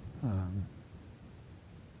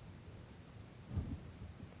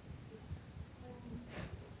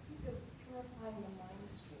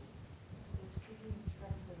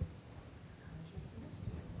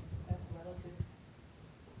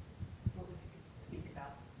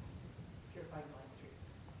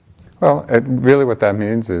 Well, really what that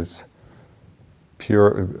means is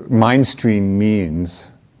pure mind stream means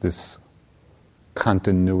this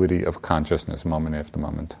continuity of consciousness moment after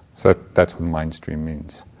moment. So that's what mind stream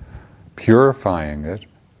means. Purifying it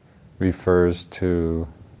refers to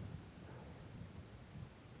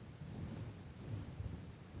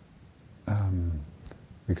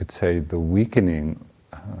we could say, the weakening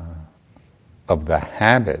of the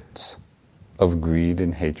habits of greed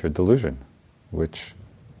and hatred delusion, which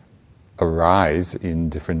arise in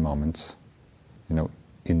different moments,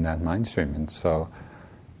 in that mind stream. And so,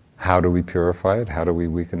 how do we purify it? How do we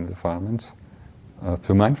weaken the defilements?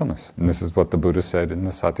 Through mindfulness. And this is what the Buddha said in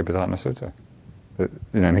the Satipatthana Sutta.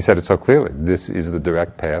 And he said it so clearly. This is the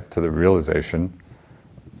direct path to the realization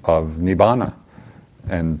of Nibbana.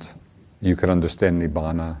 And you could understand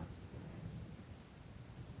Nibbana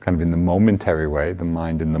kind of in the momentary way, the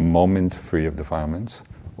mind in the moment free of defilements,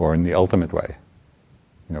 or in the ultimate way,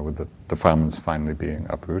 with the defilements finally being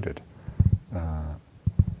uprooted.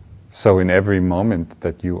 So in every moment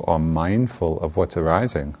that you are mindful of what's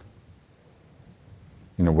arising,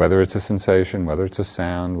 whether it's a sensation, whether it's a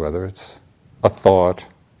sound, whether it's a thought,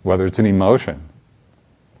 whether it's an emotion,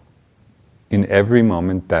 in every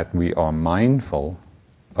moment that we are mindful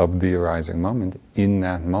of the arising moment, in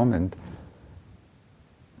that moment,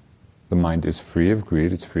 the mind is free of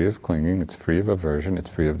greed, it's free of clinging, it's free of aversion,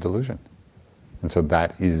 it's free of delusion. And so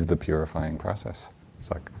that is the purifying process. It's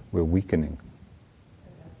like we're weakening.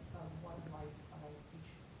 And that's one light on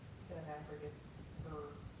each set of aggregates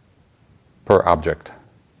Per object.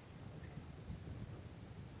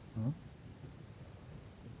 Can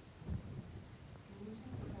you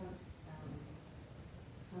talk about,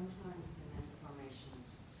 sometimes the mental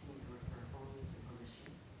formations seem to refer only to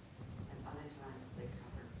volition, and other times they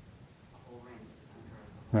cover a whole range of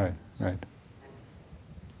sankharas. Right, right.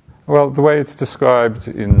 Well, the way it's described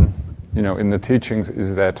in the teachings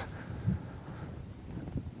is that,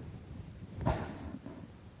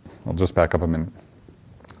 I'll just back up a minute.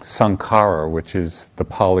 Sankhara, which is the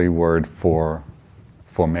Pali word for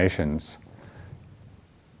formations,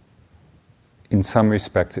 in some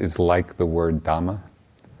respects is like the word Dhamma.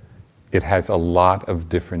 It has a lot of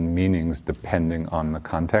different meanings depending on the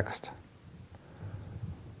context.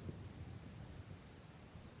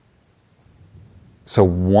 So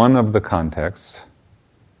one of the contexts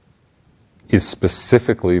is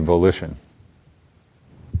specifically volition.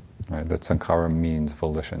 Right? That sankhara means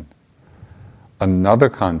volition. Another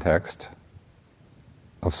context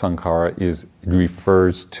of sankhara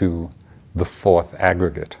refers to the fourth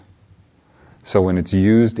aggregate. So when it's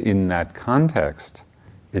used in that context,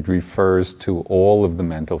 it refers to all of the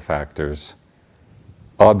mental factors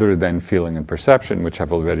other than feeling and perception, which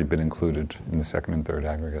have already been included in the second and third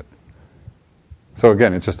aggregate. So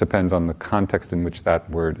again, it just depends on the context in which that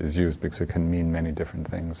word is used, because it can mean many different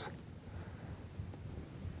things.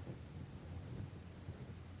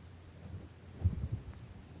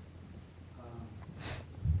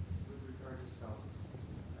 With regard to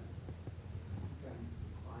selflessness, can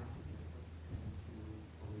inclined to get into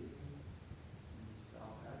believing in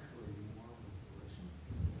self actually more with volition.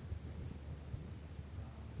 And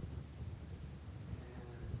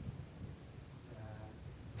that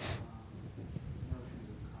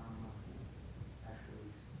notions of karma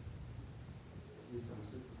actually, at least on a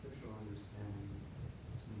superficial understanding,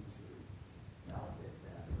 seem to validate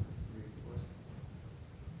that or reinforce it.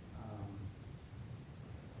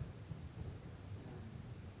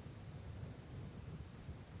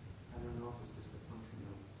 I don't know if it's just a function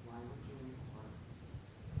of languaging or.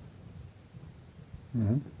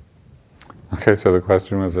 Okay, so the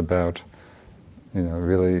question was about,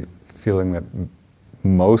 really feeling that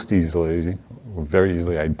most easily, or very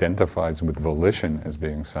easily identifies with volition as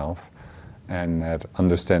being self, and that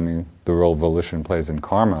understanding the role volition plays in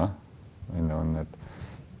karma, and that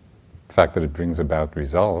the fact that it brings about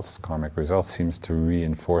results, karmic results, seems to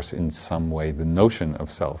reinforce in some way the notion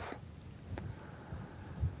of self.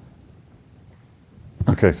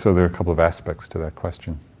 Okay, so there are a couple of aspects to that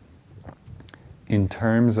question. In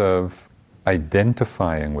terms of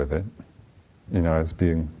identifying with it, as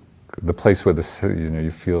being the place where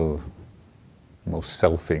you feel most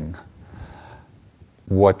selfing,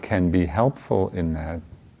 what can be helpful in that?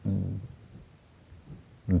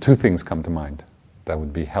 Two things come to mind that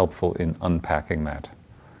would be helpful in unpacking that.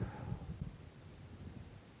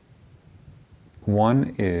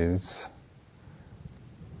 One is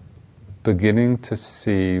beginning to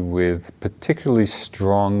see with particularly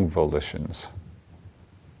strong volitions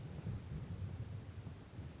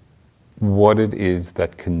what it is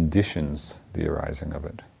that conditions the arising of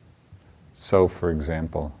it. So, for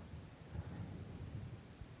example,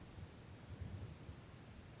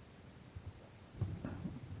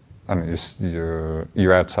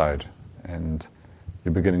 you're outside and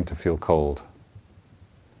you're beginning to feel cold.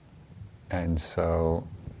 And so,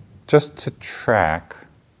 just to track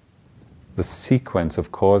the sequence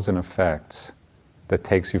of cause and effects that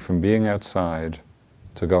takes you from being outside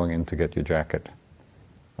to going in to get your jacket.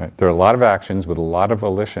 Right? There are a lot of actions with a lot of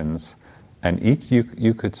volitions, and each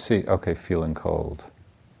you could see, okay, feeling cold.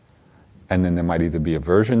 And then there might either be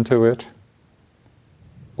aversion to it,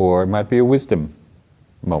 or it might be a wisdom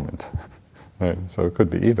moment. Right? So it could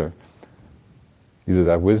be either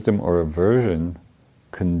that wisdom or aversion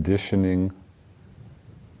conditioning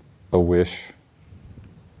a wish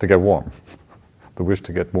to get warm. The wish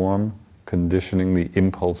to get warm conditioning the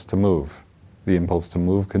impulse to move. The impulse to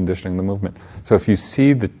move conditioning the movement. So if you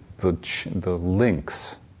see the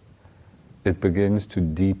links, it begins to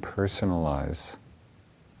depersonalize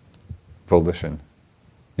volition.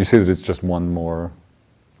 You see that it's just one more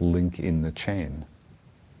link in the chain.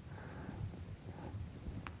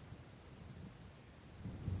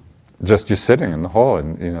 Just you're sitting in the hall,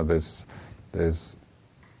 and there's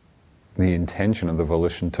the intention of the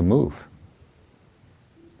volition to move.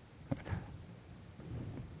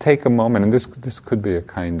 Take a moment, and this could be a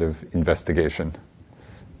kind of investigation.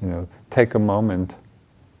 Take a moment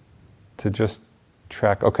to just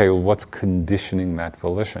track. Okay, well, what's conditioning that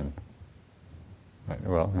volition? Right,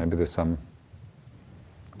 well, maybe there's some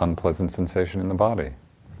unpleasant sensation in the body,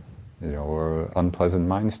 or unpleasant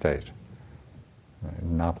mind state. Right?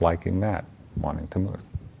 Not liking that, wanting to move.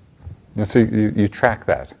 So you track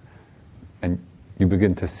that, and you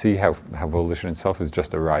begin to see how volition itself is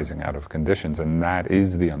just arising out of conditions, and that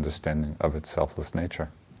is the understanding of its selfless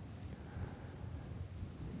nature.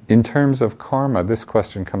 In terms of karma, this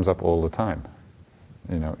question comes up all the time.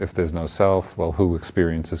 If there's no self, well, who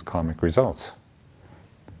experiences karmic results?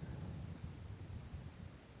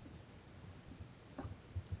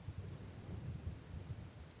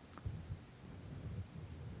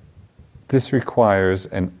 This requires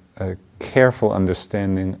a careful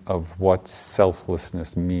understanding of what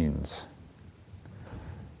selflessness means.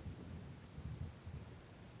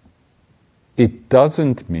 It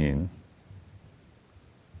doesn't mean,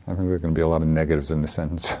 I think there are going to be a lot of negatives in this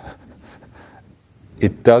sentence.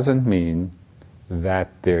 It doesn't mean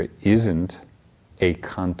that there isn't a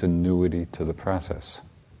continuity to the process.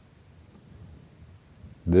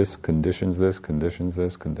 This conditions this, conditions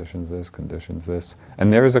this, conditions this, conditions this.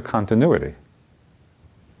 And there is a continuity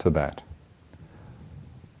to that.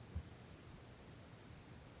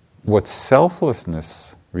 What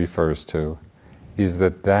selflessness refers to is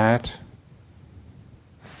that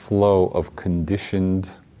flow of conditioned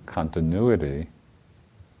continuity,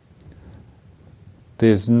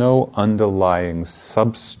 there's no underlying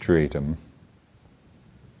substratum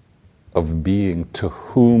of being to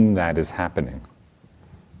whom that is happening.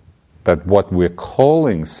 That what we're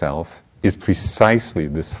calling self is precisely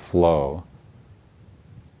this flow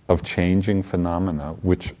of changing phenomena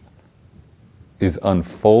which is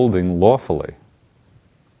unfolding lawfully.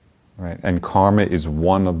 Right? And karma is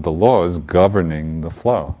one of the laws governing the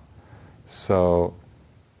flow. So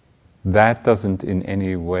that doesn't in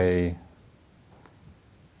any way,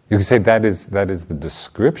 you can say that is the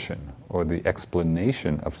description or the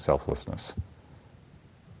explanation of selflessness.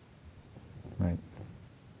 Right?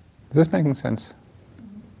 Is this making sense?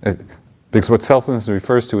 Because what selflessness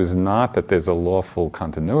refers to is not that there's a lawful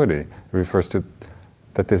continuity. It refers to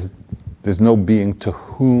that there's no being to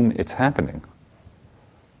whom it's happening.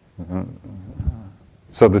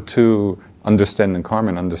 So the two, understanding karma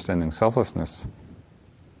and understanding selflessness,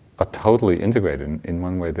 are totally integrated. In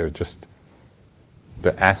one way, they're just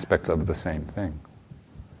the aspects of the same thing.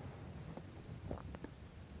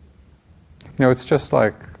 It's just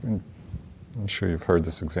like, I'm sure you've heard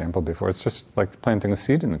this example before, it's just like planting a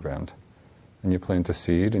seed in the ground. And you plant a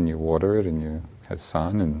seed and you water it and you have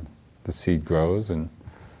sun and the seed grows and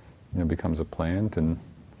becomes a plant and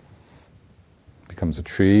becomes a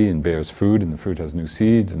tree and bears fruit, and the fruit has new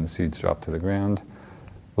seeds and the seeds drop to the ground.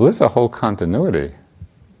 Well, there's a whole continuity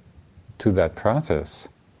to that process.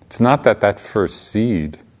 It's not that first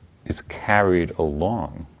seed is carried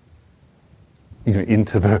along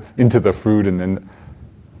into the fruit, and then,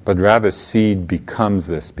 but rather seed becomes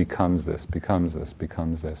this, becomes this, becomes this,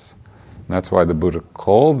 becomes this. And that's why the Buddha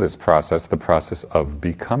called this process the process of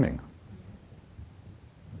becoming.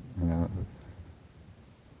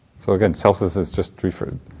 So again, selflessness just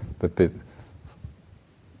referred that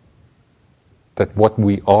what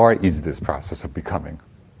we are is this process of becoming.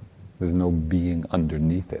 There's no being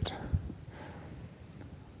underneath it.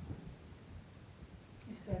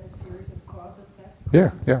 Is that a series of cause effect?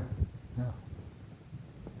 Yeah.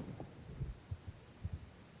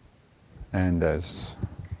 And as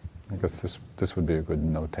I guess this would be a good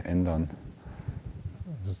note to end on.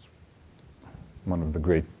 This is one of the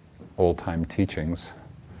great old-time teachings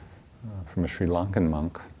from a Sri Lankan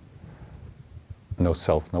monk. No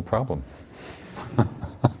self, no problem.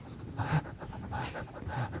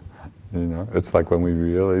 It's like when we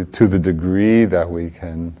really, to the degree that we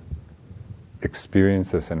can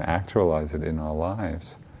experience this and actualize it in our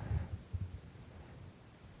lives.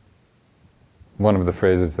 One of the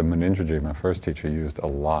phrases that Munindraji, my first teacher, used a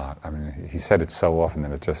lot, I mean, he said it so often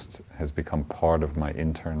that it just has become part of my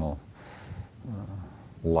internal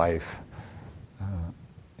life.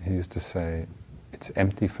 He used to say, it's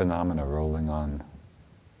empty phenomena rolling on.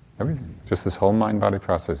 Everything. Just this whole mind-body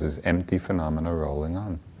process is empty phenomena rolling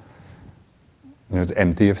on. It's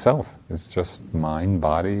empty of self. It's just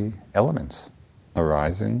mind-body elements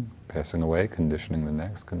arising, passing away, conditioning the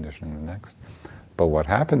next, conditioning the next. But what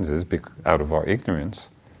happens is, out of our ignorance,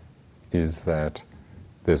 is that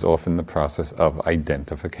there's often the process of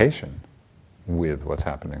identification with what's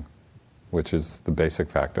happening, which is the basic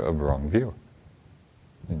factor of wrong view.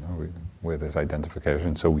 Where there's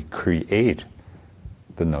identification, so we create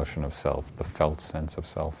the notion of self, the felt sense of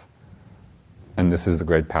self. And this is the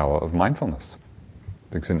great power of mindfulness,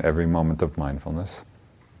 because in every moment of mindfulness,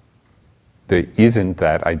 there isn't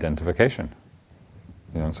that identification.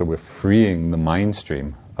 So we're freeing the mind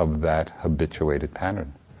stream of that habituated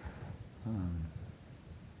pattern.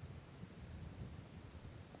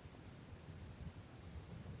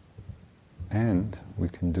 And we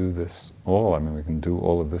can do this all, we can do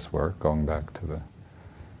all of this work, going back to the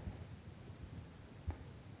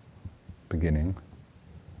beginning.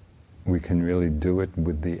 We can really do it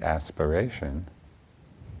with the aspiration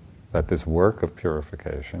that this work of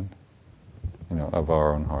purification, of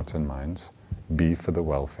our own hearts and minds, be for the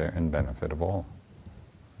welfare and benefit of all.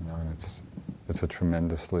 And it's a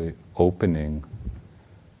tremendously opening,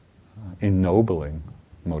 ennobling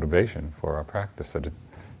motivation for our practice, that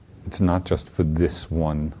it's not just for this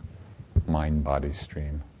one mind-body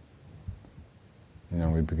stream.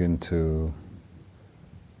 We begin to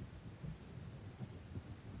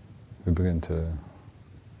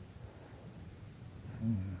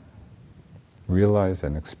realize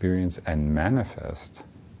and experience and manifest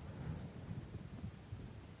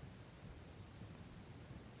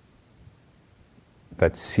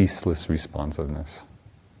that ceaseless responsiveness.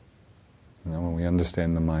 When we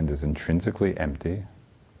understand the mind is intrinsically empty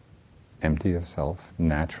of self,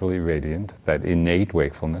 naturally radiant, that innate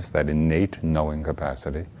wakefulness, that innate knowing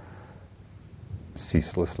capacity,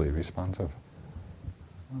 ceaselessly responsive.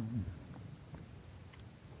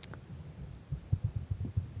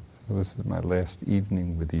 So this is my last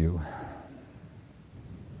evening with you,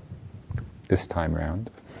 this time round.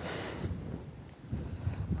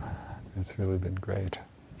 It's really been great.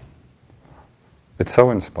 It's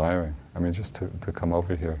so inspiring. Just to come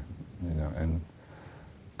over here, and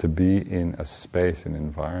to be in a space, an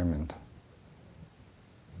environment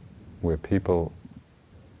where people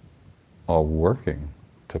are working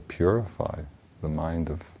to purify the mind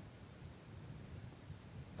of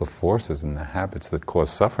the forces and the habits that cause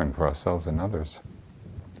suffering for ourselves and others.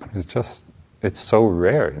 It's so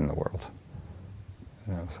rare in the world.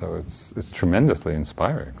 So it's tremendously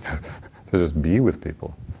inspiring to just be with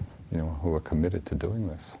people, who are committed to doing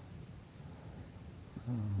this.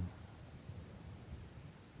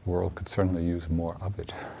 The world could certainly use more of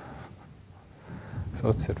it. So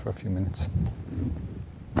let's sit for a few minutes.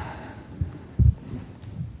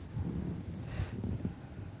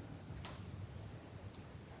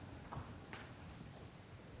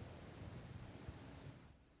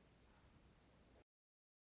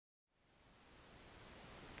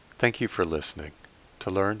 Thank you for listening. To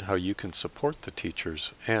learn how you can support the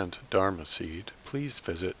teachers and Dharma Seed, please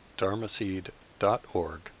visit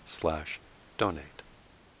dharmaseed.org/donate.